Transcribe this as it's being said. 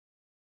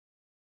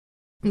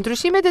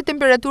Ndryshimet e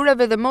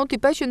temperaturave dhe moti i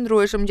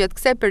paqëndrueshëm gjatë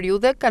kësaj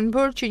periudhe kanë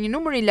bërë që një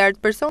numër i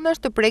lartë personash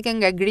të preken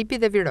nga gripi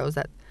dhe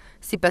virozat.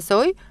 Si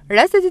pasojë,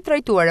 rastet e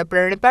trajtuara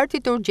pranë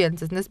repartit të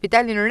urgjencës në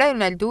Spitalin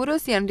Rajonal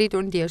Durrës janë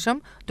rritur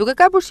ndjeshëm, duke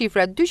kapur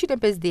shifra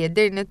 250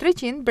 deri në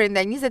 300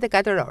 brenda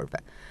 24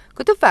 orëve.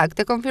 Këtë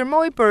fakt e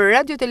konfirmoi për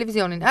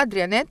radio-televizionin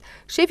AdriaNet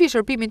shefi i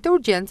Shërbimit të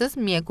Urgjencës,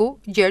 mjeku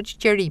Durrës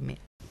Qerimi.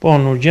 Po,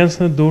 në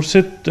urgjencën e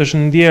Durrësit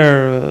është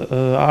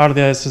ndjerë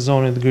ardhja e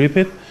sezonit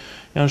gripit,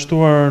 janë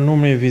shtuar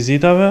numri i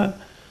vizitave,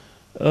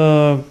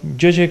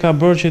 gjë që ka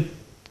bërë që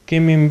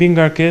kemi mbi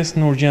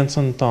ngarkesë në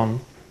urgjencën tonë.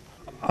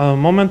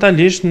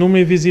 Momentalisht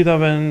numri i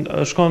vizitave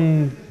shkon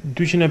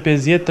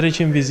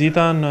 250-300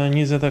 vizita në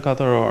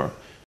 24 orë.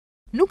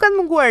 Nuk kanë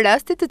munguar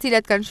raste të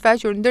cilat kanë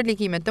shfaqur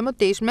ndërlikime të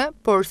mëtejshme,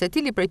 por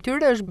secili prej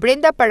tyre është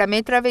brenda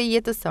parametrave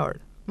jetësor.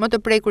 Më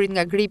të prekurit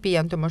nga gripi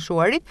janë të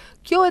moshuarit,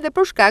 kjo edhe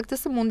për shkak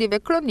të sëmundjeve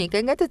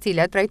kronike nga të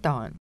cilat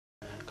trajtohen.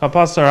 Ka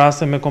pas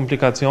raste me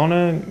komplikacione,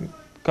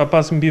 ka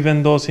pas mbi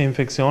vendosje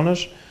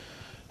infeksionesh,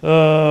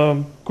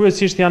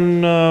 kryesisht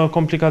janë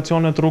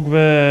komplikacione të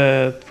rrugëve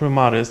të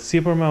frymarrjes,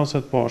 sipërme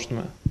ose të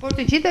poshtme. Por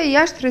të gjitha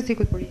jashtë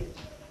rrezikut për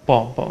jetë. Po.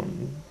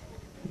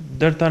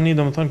 Deri tani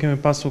domethënë kemi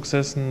pas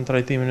sukses në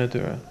trajtimin e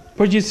tyre.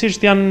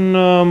 Përgjithsisht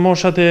janë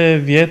moshat e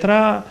vjetra,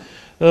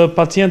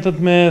 pacientët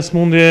me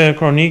sëmundje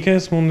kronike,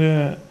 sëmundje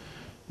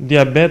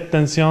diabet,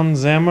 tension,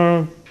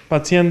 zemër,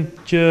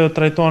 pacientë që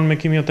trajtohen me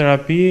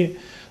kimioterapi.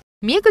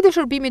 Mjekët e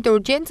Shërbimit të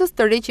Urgjencës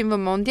të rreqin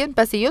vëmendjen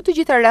pasi jo të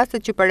gjitha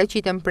rastet që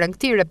paraqiten pranë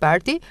këtij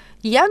reparti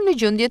janë në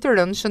gjendje të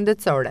rëndë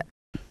shëndetësore.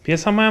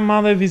 Pjesa më e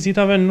madhe e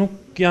vizitave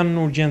nuk janë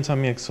në urgjenca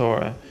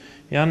mjekësore.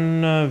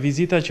 Janë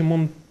vizita që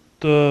mund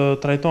të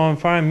trajtohen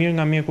fare mirë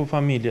nga mjeku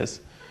familjes.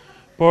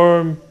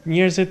 Por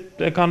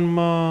njerëzit e kanë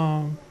më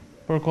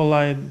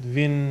përkollaj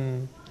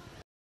vinë.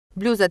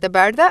 Bluzat e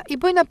bardha i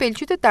bëjnë apel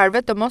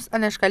qytetarëve të mos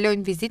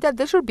anashkalojnë vizitat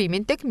dhe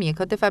shërbimin tek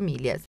mjekët e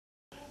familjes.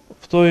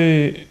 Ftoj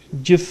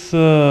gjithë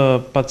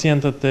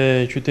pacientët e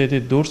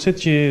qytetit Durrësit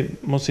që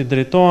mos i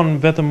drejtohen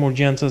vetëm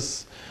urgjencës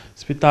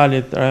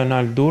Spitalit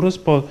Rajonal Durrës,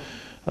 po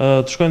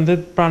të shkojnë dhe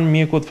pranë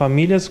mjekut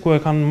familjes ku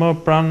e kanë më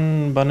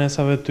pranë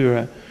banesave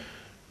tyre.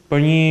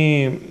 Për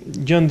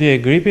një gjendje e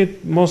gripit,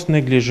 mos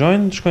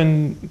neglizhojnë,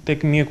 shkojnë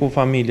tek mjeku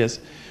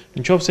familjes.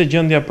 Nëse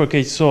gjendja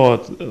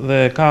përkeqësohet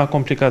dhe ka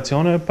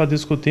komplikacione, pa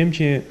diskutim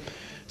që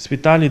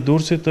Spitali i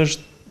Durrësit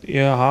është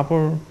i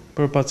hapur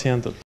për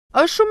pacientët.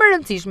 Është shumë e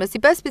rëndësishme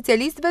sipas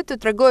specialistëve të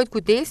tregohet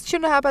kujdes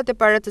që në hapat e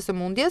para të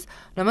sëmundjes,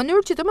 në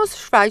mënyrë që të mos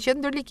shfaqen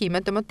ndërlikime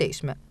të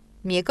mëtejshme.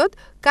 Mjekët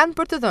kanë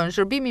për të dhënë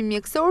shërbimin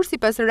mjekësor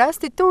sipas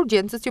rastit të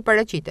urgjencës që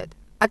paraqitet.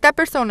 Ata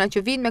persona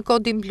që vinë me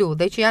kodin blu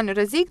dhe që janë në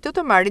rrezik do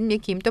të marrin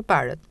mjekim të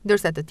parët,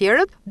 ndërsa të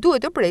tjerët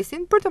duhet të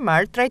presin për të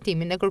marrë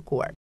trajtimin e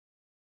kërkuar.